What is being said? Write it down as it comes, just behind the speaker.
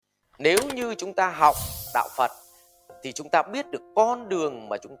Nếu như chúng ta học đạo Phật thì chúng ta biết được con đường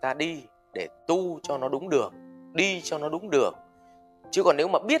mà chúng ta đi để tu cho nó đúng đường, đi cho nó đúng đường. Chứ còn nếu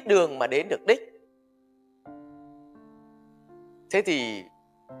mà biết đường mà đến được đích, thế thì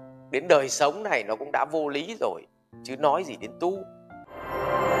đến đời sống này nó cũng đã vô lý rồi, chứ nói gì đến tu.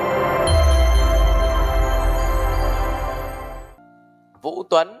 Vũ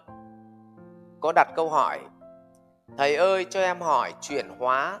Tuấn có đặt câu hỏi: thầy ơi, cho em hỏi chuyển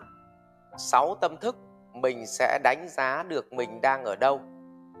hóa 6 tâm thức mình sẽ đánh giá được mình đang ở đâu,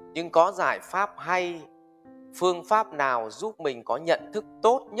 nhưng có giải pháp hay, phương pháp nào giúp mình có nhận thức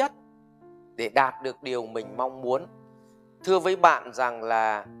tốt nhất để đạt được điều mình mong muốn? Thưa với bạn rằng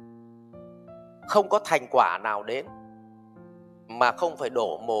là không có thành quả nào đến mà không phải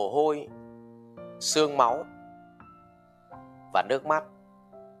đổ mồ hôi, xương máu và nước mắt.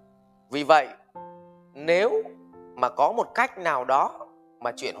 Vì vậy, nếu mà có một cách nào đó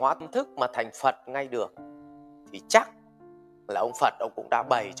mà chuyển hóa tâm thức mà thành Phật ngay được thì chắc là ông Phật ông cũng đã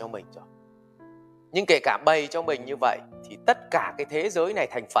bày cho mình rồi. Nhưng kể cả bày cho mình như vậy thì tất cả cái thế giới này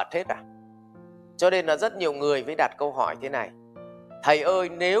thành Phật hết à? Cho nên là rất nhiều người mới đặt câu hỏi thế này: thầy ơi,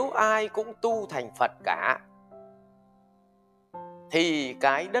 nếu ai cũng tu thành Phật cả thì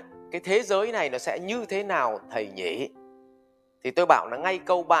cái thế giới này nó sẽ như thế nào thầy nhỉ? Thì tôi bảo là ngay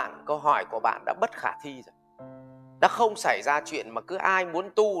câu hỏi của bạn đã bất khả thi rồi. Đã không xảy ra chuyện mà cứ ai muốn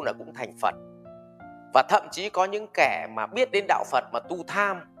tu là cũng thành Phật. Và thậm chí có những kẻ mà biết đến đạo Phật mà tu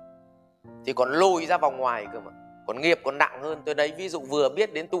tham thì còn lôi ra vòng ngoài cơ mà. Còn nghiệp còn nặng hơn. Tôi đấy ví dụ vừa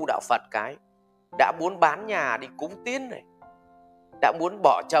biết đến tu đạo Phật cái đã muốn bán nhà đi cúng tiến này, đã muốn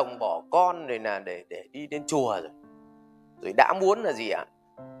bỏ chồng bỏ con rồi là để đi đến chùa rồi đã muốn là gì ạ?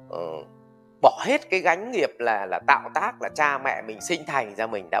 Bỏ hết cái gánh nghiệp là tạo tác, là cha mẹ mình sinh thành ra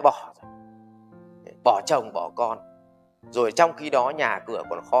mình đã bỏ rồi. Bỏ chồng bỏ con. Rồi trong khi đó nhà cửa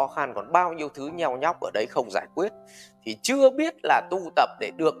còn khó khăn, còn bao nhiêu thứ nheo nhóc ở đấy không giải quyết, thì chưa biết là tu tập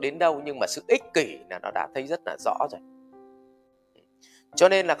để được đến đâu, nhưng mà sự ích kỷ là nó đã thấy rất là rõ rồi. Cho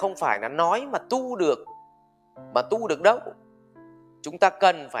nên là không phải là nói mà tu được đâu. Chúng ta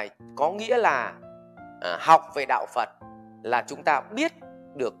cần phải có nghĩa là học về đạo Phật là chúng ta biết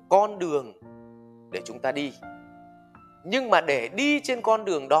được con đường để chúng ta đi. Nhưng mà để đi trên con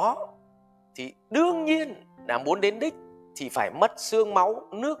đường đó thì đương nhiên là muốn đến đích thì phải mất xương máu,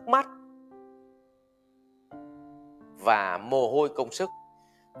 nước mắt và mồ hôi công sức.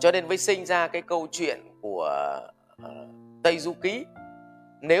 Cho nên mới sinh ra cái câu chuyện của Tây Du Ký.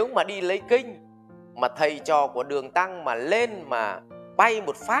 Nếu mà đi lấy kinh mà thầy trò của Đường Tăng mà lên mà bay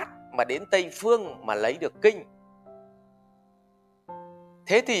một phát mà đến Tây Phương mà lấy được kinh,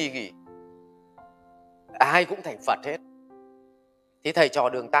 thế thì ai cũng thành Phật hết. Thì thầy trò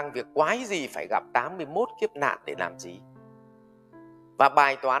Đường Tăng việc quái gì phải gặp 81 kiếp nạn để làm gì? Và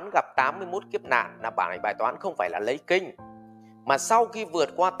bài toán gặp 81 kiếp nạn là bài toán không phải là lấy kinh, mà sau khi vượt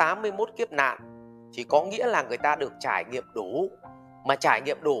qua 81 kiếp nạn thì có nghĩa là người ta được trải nghiệm đủ. Mà trải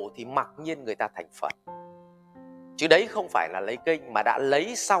nghiệm đủ thì mặc nhiên người ta thành Phật. Chứ đấy không phải là lấy kinh mà đã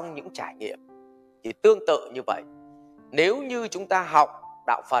lấy xong những trải nghiệm. Thì tương tự như vậy, nếu như chúng ta học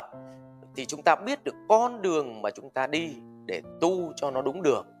đạo Phật thì chúng ta biết được con đường mà chúng ta đi để tu cho nó đúng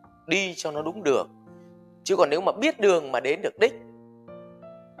đường, đi cho nó đúng đường. Chứ còn nếu mà biết đường mà đến được đích,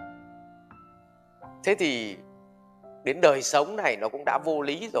 thế thì đến đời sống này nó cũng đã vô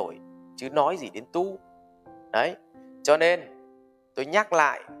lý rồi, chứ nói gì đến tu. Đấy, cho nên tôi nhắc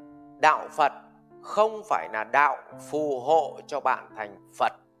lại, đạo Phật không phải là đạo phù hộ cho bạn thành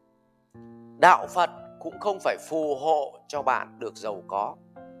Phật. Đạo Phật cũng không phải phù hộ cho bạn được giàu có.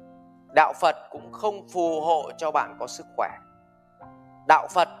 Đạo Phật cũng không phù hộ cho bạn có sức khỏe. Đạo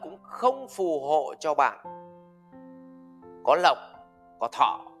Phật cũng không phù hộ cho bạn có lộc, có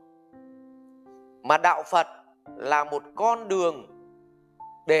thọ. Mà đạo Phật là một con đường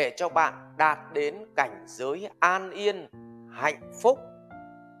để cho bạn đạt đến cảnh giới an yên, hạnh phúc.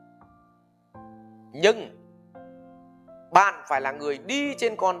 Nhưng bạn phải là người đi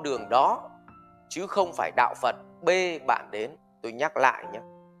trên con đường đó, chứ không phải đạo Phật bê bạn đến. Tôi nhắc lại nhé,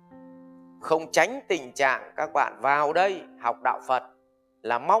 không tránh tình trạng các bạn vào đây học đạo Phật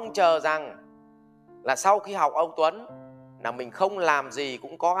là mong chờ rằng là sau khi học ông Tuấn là mình không làm gì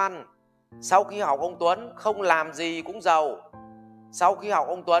cũng có ăn, sau khi học ông Tuấn không làm gì cũng giàu, sau khi học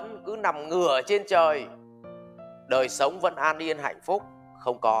ông Tuấn cứ nằm ngửa trên trời, đời sống vẫn an yên hạnh phúc.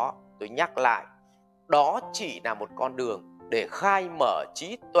 Không có. Tôi nhắc lại, đó chỉ là một con đường để khai mở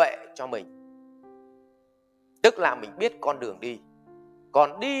trí tuệ cho mình. Tức là mình biết con đường đi.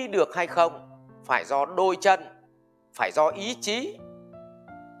 Còn đi được hay không phải do đôi chân, phải do ý chí,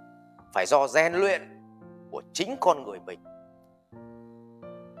 phải do rèn luyện của chính con người mình.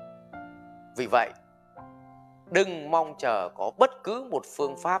 Vì vậy, đừng mong chờ có bất cứ một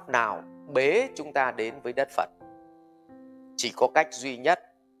phương pháp nào bế chúng ta đến với đất Phật. Chỉ có cách duy nhất: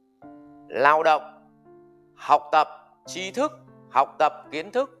 lao động, học tập tri thức, học tập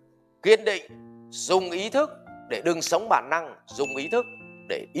kiến thức, kiên định, dùng ý thức để đừng sống bản năng, dùng ý thức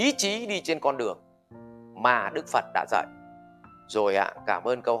để ý chí đi trên con đường mà Đức Phật đã dạy. Rồi cảm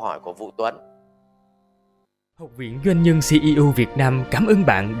ơn câu hỏi của Vũ Tuấn. Học viện Doanh nhân CEO Việt Nam cảm ơn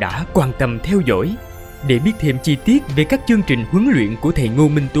bạn đã quan tâm theo dõi. Để biết thêm chi tiết về các chương trình huấn luyện của thầy Ngô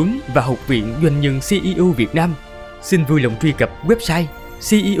Minh Tuấn và Học viện Doanh nhân CEO Việt Nam, xin vui lòng truy cập website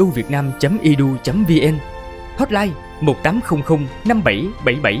ceovietnam.edu.vn, hotline 1800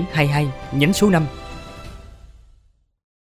 577722 nhánh số 5.